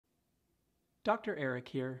Dr. Eric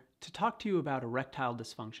here to talk to you about erectile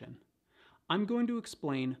dysfunction. I'm going to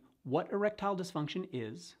explain what erectile dysfunction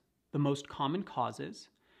is, the most common causes,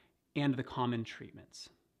 and the common treatments.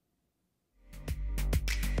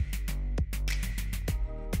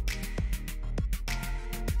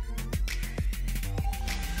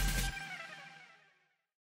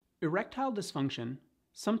 Erectile dysfunction,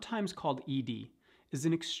 sometimes called ED, is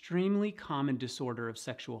an extremely common disorder of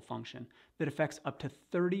sexual function that affects up to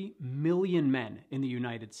 30 million men in the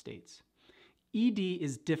United States. ED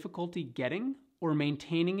is difficulty getting or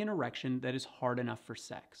maintaining an erection that is hard enough for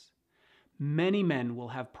sex. Many men will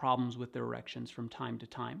have problems with their erections from time to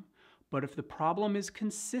time, but if the problem is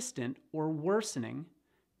consistent or worsening,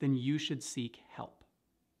 then you should seek help.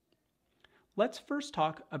 Let's first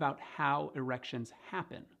talk about how erections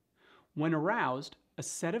happen. When aroused, a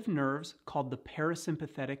set of nerves called the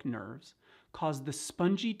parasympathetic nerves cause the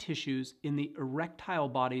spongy tissues in the erectile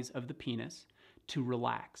bodies of the penis to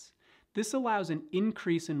relax. This allows an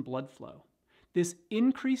increase in blood flow. This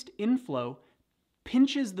increased inflow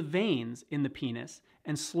pinches the veins in the penis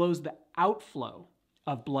and slows the outflow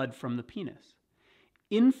of blood from the penis.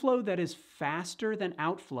 Inflow that is faster than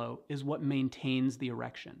outflow is what maintains the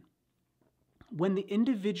erection. When the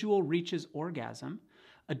individual reaches orgasm,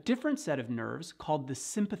 a different set of nerves, called the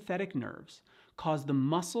sympathetic nerves, cause the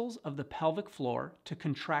muscles of the pelvic floor to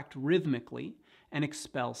contract rhythmically and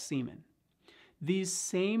expel semen. These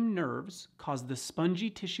same nerves cause the spongy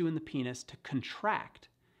tissue in the penis to contract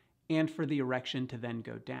and for the erection to then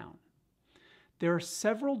go down. There are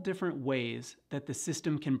several different ways that the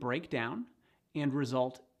system can break down and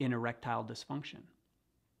result in erectile dysfunction.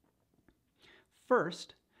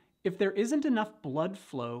 First, if there isn't enough blood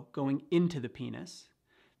flow going into the penis,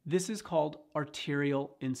 this is called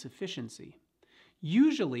arterial insufficiency.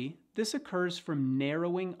 Usually, this occurs from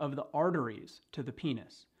narrowing of the arteries to the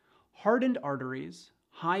penis. Hardened arteries,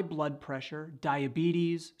 high blood pressure,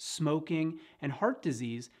 diabetes, smoking, and heart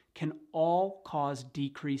disease can all cause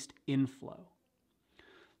decreased inflow.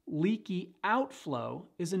 Leaky outflow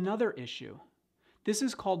is another issue. This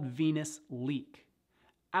is called venous leak.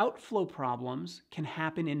 Outflow problems can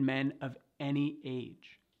happen in men of any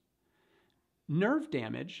age. Nerve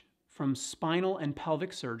damage from spinal and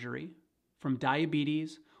pelvic surgery, from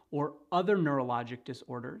diabetes, or other neurologic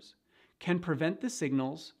disorders can prevent the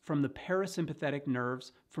signals from the parasympathetic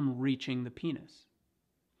nerves from reaching the penis.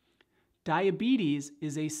 Diabetes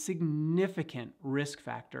is a significant risk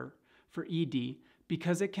factor for ED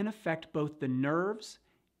because it can affect both the nerves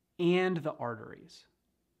and the arteries.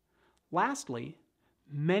 Lastly,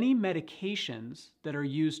 many medications that are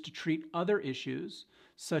used to treat other issues,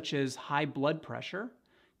 such as high blood pressure,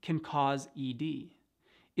 can cause ED.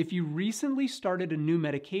 If you recently started a new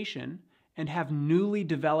medication and have newly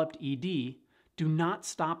developed ED, do not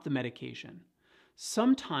stop the medication.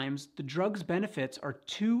 Sometimes the drug's benefits are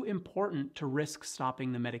too important to risk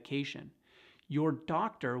stopping the medication. Your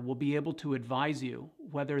doctor will be able to advise you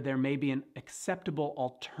whether there may be an acceptable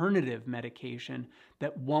alternative medication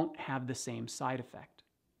that won't have the same side effect.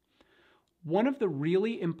 One of the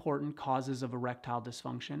really important causes of erectile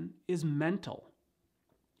dysfunction is mental.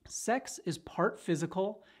 Sex is part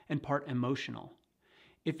physical and part emotional.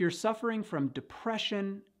 If you're suffering from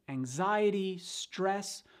depression, anxiety,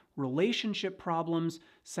 stress, relationship problems,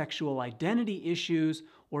 sexual identity issues,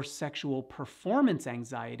 or sexual performance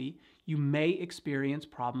anxiety, you may experience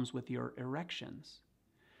problems with your erections.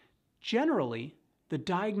 Generally, the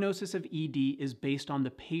diagnosis of ED is based on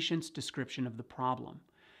the patient's description of the problem.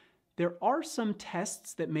 There are some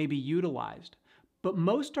tests that may be utilized, but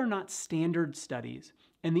most are not standard studies,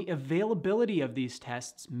 and the availability of these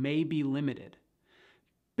tests may be limited.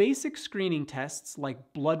 Basic screening tests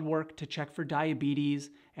like blood work to check for diabetes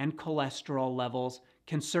and cholesterol levels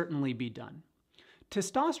can certainly be done.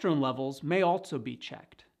 Testosterone levels may also be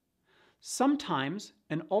checked. Sometimes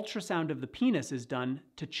an ultrasound of the penis is done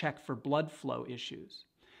to check for blood flow issues.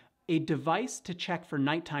 A device to check for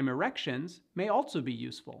nighttime erections may also be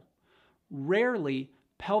useful. Rarely,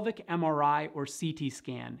 pelvic MRI or CT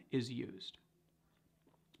scan is used.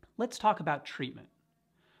 Let's talk about treatment.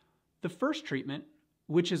 The first treatment,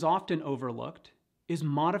 which is often overlooked, is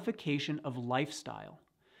modification of lifestyle.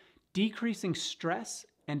 Decreasing stress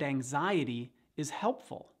and anxiety is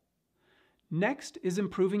helpful. Next is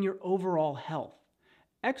improving your overall health.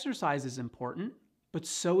 Exercise is important, but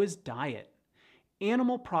so is diet.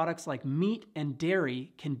 Animal products like meat and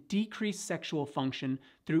dairy can decrease sexual function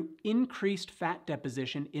through increased fat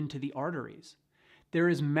deposition into the arteries. There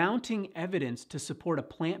is mounting evidence to support a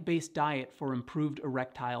plant-based diet for improved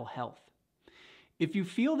erectile health. If you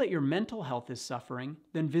feel that your mental health is suffering,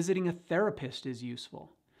 then visiting a therapist is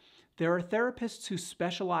useful. there are therapists who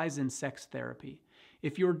specialize in sex therapy.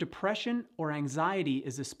 If your depression or anxiety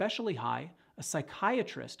is especially high, a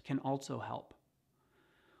psychiatrist can also help.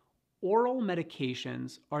 Oral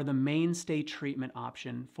medications are the mainstay treatment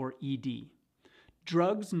option for ED.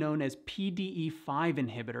 Drugs known as PDE5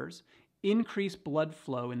 inhibitors increase blood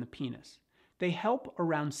flow in the penis. They help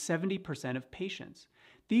around 70% of patients.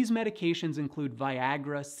 These medications include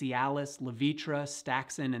Viagra, Cialis, Levitra,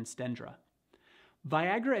 Staxin, and Stendra.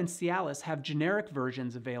 Viagra and Cialis have generic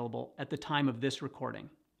versions available at the time of this recording.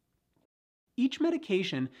 Each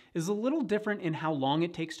medication is a little different in how long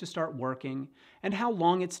it takes to start working and how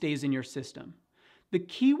long it stays in your system. The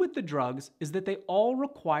key with the drugs is that they all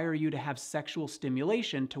require you to have sexual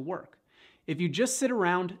stimulation to work. If you just sit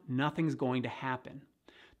around, nothing's going to happen.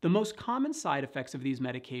 The most common side effects of these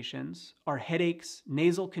medications are headaches,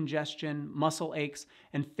 nasal congestion, muscle aches,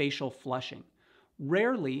 and facial flushing.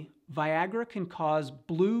 Rarely, Viagra can cause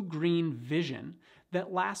blue-green vision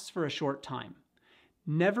that lasts for a short time.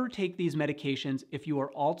 Never take these medications if you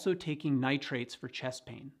are also taking nitrates for chest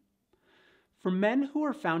pain. For men who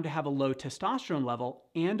are found to have a low testosterone level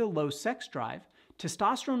and a low sex drive,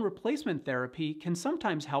 testosterone replacement therapy can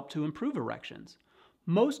sometimes help to improve erections.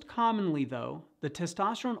 Most commonly, though, the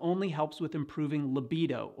testosterone only helps with improving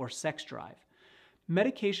libido or sex drive.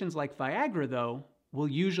 Medications like Viagra, though, will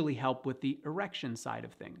usually help with the erection side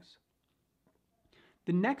of things.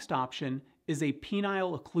 The next option is a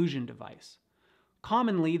penile occlusion device.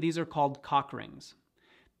 Commonly, these are called cock rings.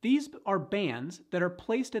 These are bands that are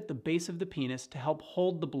placed at the base of the penis to help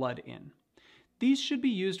hold the blood in. These should be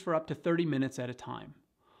used for up to 30 minutes at a time.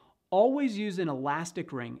 Always use an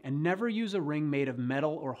elastic ring and never use a ring made of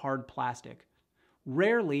metal or hard plastic.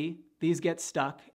 Rarely, these get stuck